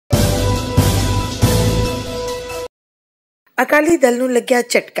ਅਕਾਲੀ ਦਲ ਨੂੰ ਲੱਗਿਆ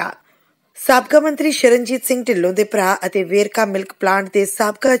ਝਟਕਾ। ਸਾਬਕਾ ਮੰਤਰੀ ਸ਼ਰਨਜੀਤ ਸਿੰਘ ਢਿੱਲੋਂ ਦੇ ਭਰਾ ਅਤੇ ਵੇਰਕਾ ਮਿਲਕ ਪਲਾਂਟ ਦੇ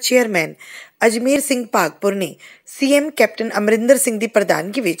ਸਾਬਕਾ ਚੇਅਰਮੈਨ ਅਜਮੇਰ ਸਿੰਘ ਭਾਗਪੁਰ ਨੇ ਸੀਐਮ ਕੈਪਟਨ ਅਮਰਿੰਦਰ ਸਿੰਘ ਦੀ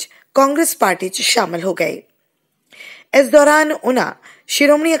ਪ੍ਰਧਾਨਗੀ ਵਿੱਚ ਕਾਂਗਰਸ ਪਾਰਟੀ 'ਚ ਸ਼ਾਮਲ ਹੋ ਗਏ। ਇਸ ਦੌਰਾਨ ਉਹਨਾਂ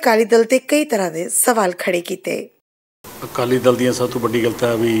ਸ਼੍ਰੋਮਣੀ ਅਕਾਲੀ ਦਲ ਤੇ ਕਈ ਤਰ੍ਹਾਂ ਦੇ ਸਵਾਲ ਖੜੇ ਕੀਤੇ। ਅਕਾਲੀ ਦਲ ਦੀਆਂ ਸਭ ਤੋਂ ਵੱਡੀ ਗਲਤੀ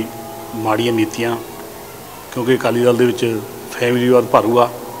ਹੈ ਵੀ ਮਾੜੀਆਂ ਨੀਤੀਆਂ, ਕਿਉਂਕਿ ਅਕਾਲੀ ਦਲ ਦੇ ਵਿੱਚ ਫੈਮਿਲੀਵਾਦ ਭਾਰੂ ਆ,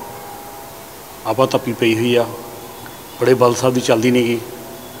 ਆਪਾ ਧੱਪੀ ਪਈ ਹੋਈ ਆ, ਬੜੇ ਬਲ ਸਾਹਿਬ ਦੀ ਚੱਲਦੀ ਨਹੀਂ ਗੀ,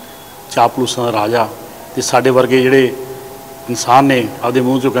 ਚਾਪਲੂਸਾਂ ਦਾ ਰਾਜ ਆ। ਅਤੇ ਸਾਡੇ ਵਰਗੇ ਜਿਹੜੇ ਇਨਸਾਨ ਨੇ ਆਪਦੇ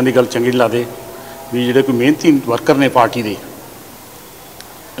ਮੂੰਹ 'ਚੋਂ ਕਹਿੰਦੀ ਗੱਲ ਚੰਗੀ ਨਹੀਂ ਲੱਗਦੇ ਵੀ ਜਿਹੜੇ ਕੋਈ ਮਿਹਨਤੀ ਵਰਕਰ ਨੇ ਪਾਰਟੀ ਦੇ,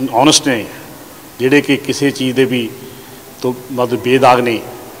 ਓਨੈਸਟ ਨੇ, ਜਿਹੜੇ ਕਿ ਕਿਸੇ ਚੀਜ਼ ਦੇ ਵੀ ਤੋਂ ਮਤਲਬ ਬੇਦਾਗ ਨੇ,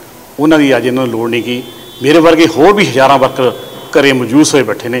 ਉਹਨਾਂ ਦੀ ਅੱਜ ਇਹਨਾਂ ਨੂੰ ਲੋੜ ਨਹੀਂ ਗੀ। ਮੇਰੇ ਵਰਗੇ ਹੋਰ ਵੀ ਹਜ਼ਾਰਾਂ ਵਰਕਰ ਘਰੇ ਮੌਜੂਦ ਹੋਏ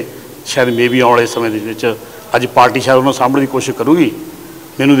ਬੈਠੇ ਨੇ। ਸ਼ਾਇਦ ਮੇ ਵੀ ਆਉਣ ਵਾਲੇ ਸਮੇਂ ਦੇ ਵਿੱਚ ਅੱਜ ਪਾਰਟੀ ਸ਼ਾਇਦ ਉਹਨਾਂ ਸਾਹਮਣੇ ਦੀ ਕੋਸ਼ਿਸ਼ ਕਰੂਗੀ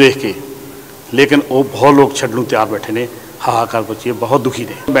ਮੈਨੂੰ ਦੇਖ ਕੇ, ਲੇਕਿਨ ਉਹ ਬਹੁਤ ਲੋਕ ਛੱਡਣ ਨੂੰ ਤਿਆਰ ਬੈਠੇ ਨੇ। ਹਾਹਾਕਾਰ ਬੱਚੇ ਬਹੁਤ ਦੁਖੀ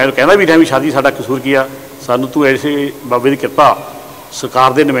ਨੇ। ਮੈਂ ਕਹਿੰਦਾ ਵੀ ਵੀ ਸ਼ਾਦੀ ਸਾਡਾ ਕਸੂਰ ਕੀ ਆ, ਸਾਨੂੰ ਤੂੰ ਐਸੇ ਬਾਬੇ ਦੀ ਕਿਰਪਾ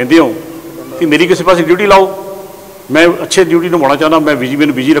ਸਰਕਾਰ ਦੇ ਨੁਮਾਇੰਦੇ ਹੋ ਕਿ ਮੇਰੀ ਕਿਸੇ ਪਾਸੇ ਡਿਊਟੀ ਲਾਓ, ਮੈਂ ਅੱਛੇ ਡਿਊਟੀ ਨਿਭਾਉਣਾ ਚਾਹੁੰਦਾ, ਮੈਂ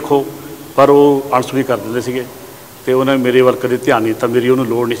ਮੈਨੂੰ ਬਿਜੀ ਰੱਖੋ। ਪਰ ਉਹ ਅਣਸੁਣੀ ਕਰ ਦਿੰਦੇ ਸੀਗੇ ਅਤੇ ਉਹਨਾਂ ਨੇ ਮੇਰੇ ਵੱਲ ਕਦੇ ਧਿਆਨ ਨਹੀਂ ਦਿੱਤਾ। ਮੇਰੀ ਉਹਨੂੰ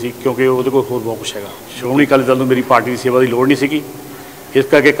ਲੋੜ ਨਹੀਂ ਸੀ, ਕਿਉਂਕਿ ਉਹਦੇ ਕੋਲ ਹੋਰ ਬਹੁਤ ਕੁਛ ਹੈਗਾ। ਸ਼੍ਰੋਮਣੀ ਅਕਾਲੀ ਦਲ ਨੂੰ ਮੇਰੀ ਪਾਰਟੀ ਦੀ ਸੇਵਾ ਦੀ ਲੋੜ ਨਹੀਂ ਸੀਗੀ। ਇਸ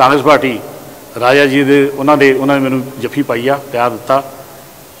ਕਰਕੇ ਕਾਂਗਰਸ ਪਾਰਟੀ ਰਾਜਾ ਜੀ ਦੇ ਉਹਨਾਂ ਨੇ ਮੈਨੂੰ ਜੱਫੀ ਪਾਈ ਆ, ਪਿਆਰ ਦਿੱਤਾ।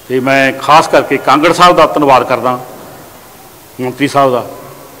 ਅਤੇ ਮੈਂ ਖਾਸ ਕਰਕੇ ਕਾਂਗੜ ਸਾਹਿਬ ਦਾ ਧੰਨਵਾਦ ਕਰਦਾ, ਮੰਤਰੀ ਸਾਹਿਬ ਦਾ,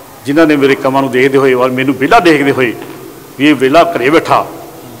 ਜਿਨ੍ਹਾਂ ਨੇ ਮੇਰੇ ਕੰਮਾਂ ਨੂੰ ਦੇਖਦੇ ਹੋਏ ਔਰ ਮੈਨੂੰ ਵਿਹਲਾ ਦੇਖਦੇ ਹੋਏ ਵੀ ਇਹ ਵਿਹਲਾ ਘਰੇ ਬੈਠਾ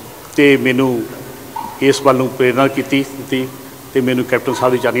ਅਤੇ ਮੈਨੂੰ ਇਸ ਵੱਲ ਨੂੰ ਪ੍ਰੇਰਨਾ ਕੀਤੀ ਅਤੇ ਮੈਨੂੰ ਕੈਪਟਨ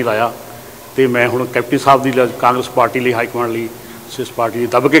ਸਾਹਿਬ ਦੀ ਚਾਨੀ ਲਾਇਆ। ਅਤੇ ਮੈਂ ਹੁਣ ਕੈਪਟਨ ਸਾਹਿਬ ਦੀ ਕਾਂਗਰਸ ਪਾਰਟੀ ਲਈ, ਹਾਈ ਕਮਾਂਡ ਲਈ, ਇਸ ਪਾਰਟੀ ਲਈ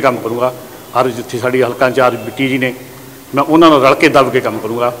ਦੱਬ ਕੇ ਕੰਮ ਕਰੂੰਗਾ। ਔਰ ਜਿੱਥੇ ਸਾਡੀ ਹਲਕਾ ਇੰਚਾਰਜ ਬਿੱਟੀ ਜੀ ਨੇ, ਮੈਂ ਉਹਨਾਂ ਨਾਲ ਰਲ ਕੇ ਦੱਬ ਕੇ ਕੰਮ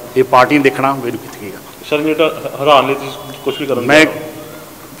ਕਰੂੰਗਾ। ਇਹ ਪਾਰਟੀ ਨੇ ਦੇਖਣਾ ਮੈਨੂੰ ਕਿੱਥੇ ਗਈ। ਸ਼ਰਨਜੀਤ ਹੈਰਾਨ ਲਈ ਤੁਸੀਂ ਕੁਛ ਵੀ ਕਰਨ, ਮੈਂ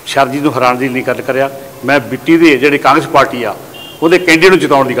ਸ਼ਰਨਜੀਤ ਨੂੰ ਹੈਰਾਨ ਦੀ ਨਹੀਂ ਗੱਲ ਕਰਿਆ। ਮੈਂ ਬਿੱਟੀ ਦੇ ਜਿਹੜੇ ਕਾਂਗਰਸ ਪਾਰਟੀ ਆ ਉਹਦੇ ਕੈਂਡੀਡੇਟ ਨੂੰ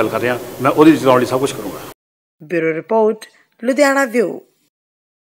ਜਿਤਾਉਣ ਦੀ ਗੱਲ ਕਰ ਰਿਹਾ। ਮੈਂ ਉਹਦੀ ਜਿਤਾਉਣ ਲਈ ਸਭ ਕੁਛ ਕਰੂੰਗਾ। Bureau report, Ludhiana view.